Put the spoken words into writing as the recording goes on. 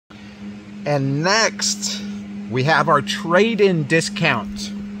And next, we have our trade-in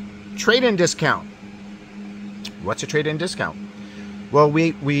discount. Trade-in discount. What's a trade-in discount? Well,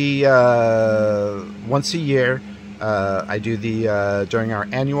 we once a year, I do the during our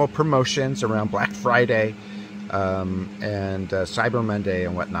annual promotions around Black Friday and CyberMonday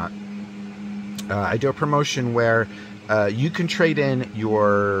and whatnot. I do a promotion where you can trade in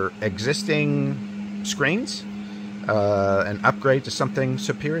your existing screens and upgrade to something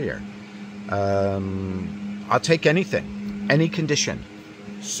superior. I'll take anything, any condition.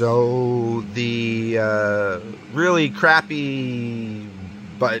 So the really crappy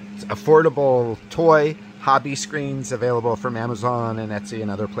but affordable toy hobby screens available from Amazon and Etsy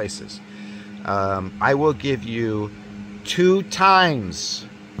and other places, I will give you two times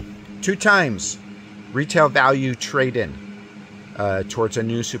retail value trade-in towards a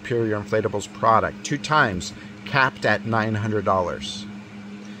new Superior Inflatables product. 2 times, capped at $900.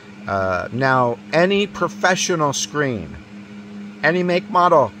 Now, any professional screen, any make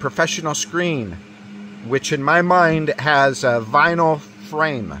model professional screen, which in my mind has a vinyl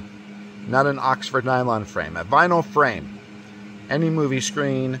frame, not an Oxford nylon frame, a vinyl frame, any movie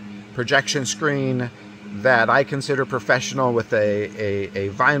screen, projection screen that I consider professional with a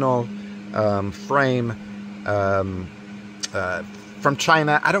vinyl frame from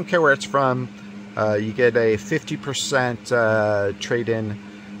China, I don't care where it's from, you get a 50% trade-in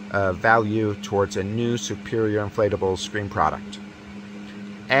value towards a new Superior Inflatable Screen product.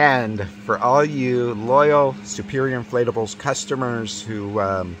 And for all you loyal Superior Inflatables customers who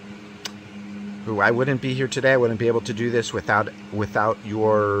I wouldn't be here today, I wouldn't be able to do this without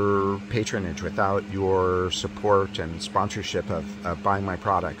your patronage, without your support and sponsorship of buying my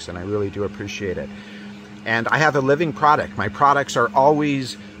products, and I really do appreciate it. And I have a living product. My products are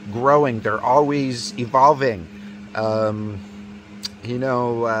always growing. They're always evolving.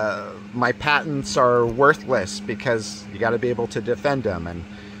 My patents are worthless because you got to be able to defend them. And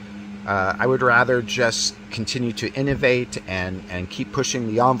I would rather just continue to innovate and keep pushing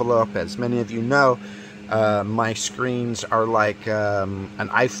the envelope. As many of you know, my screens are like an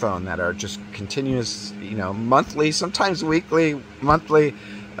iPhone that are just continuous, monthly, sometimes weekly, monthly,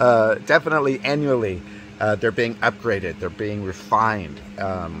 definitely annually. They're being upgraded. They're being refined,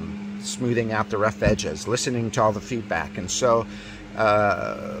 smoothing out the rough edges, listening to all the feedback. And so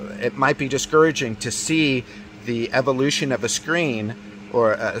it might be discouraging to see the evolution of a screen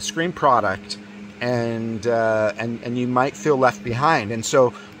or a screen product, and you might feel left behind. And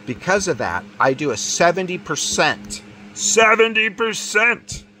so because of that, I do a 70%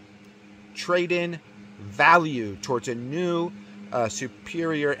 trade-in value towards a new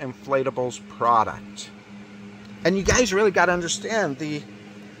Superior Inflatables product. And you guys really got to understand the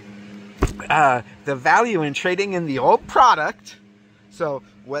value in trading in the old product. So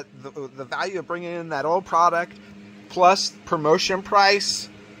what the value of bringing in that old product plus promotion price.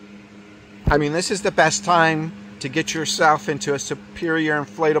 I mean, this is the best time to get yourself into a Superior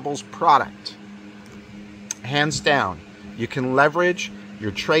Inflatables product. Hands down. You can leverage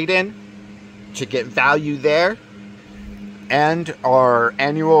your trade-in to get value there, and our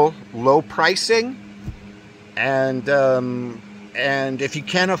annual low pricing. And if you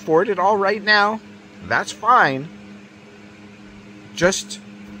can't afford it all right now, that's fine. Just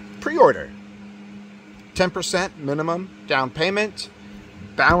pre-order. 10% minimum down payment,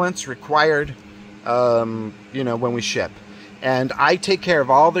 balance required, when we ship. And I take care of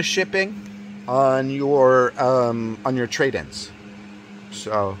all the shipping on your trade-ins.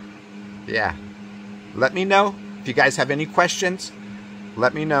 So, yeah. Let me know if you guys have any questions.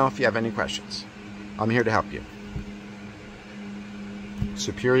 Let me know if you have any questions. I'm here to help you.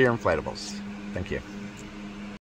 Superior Inflatables. Thank you.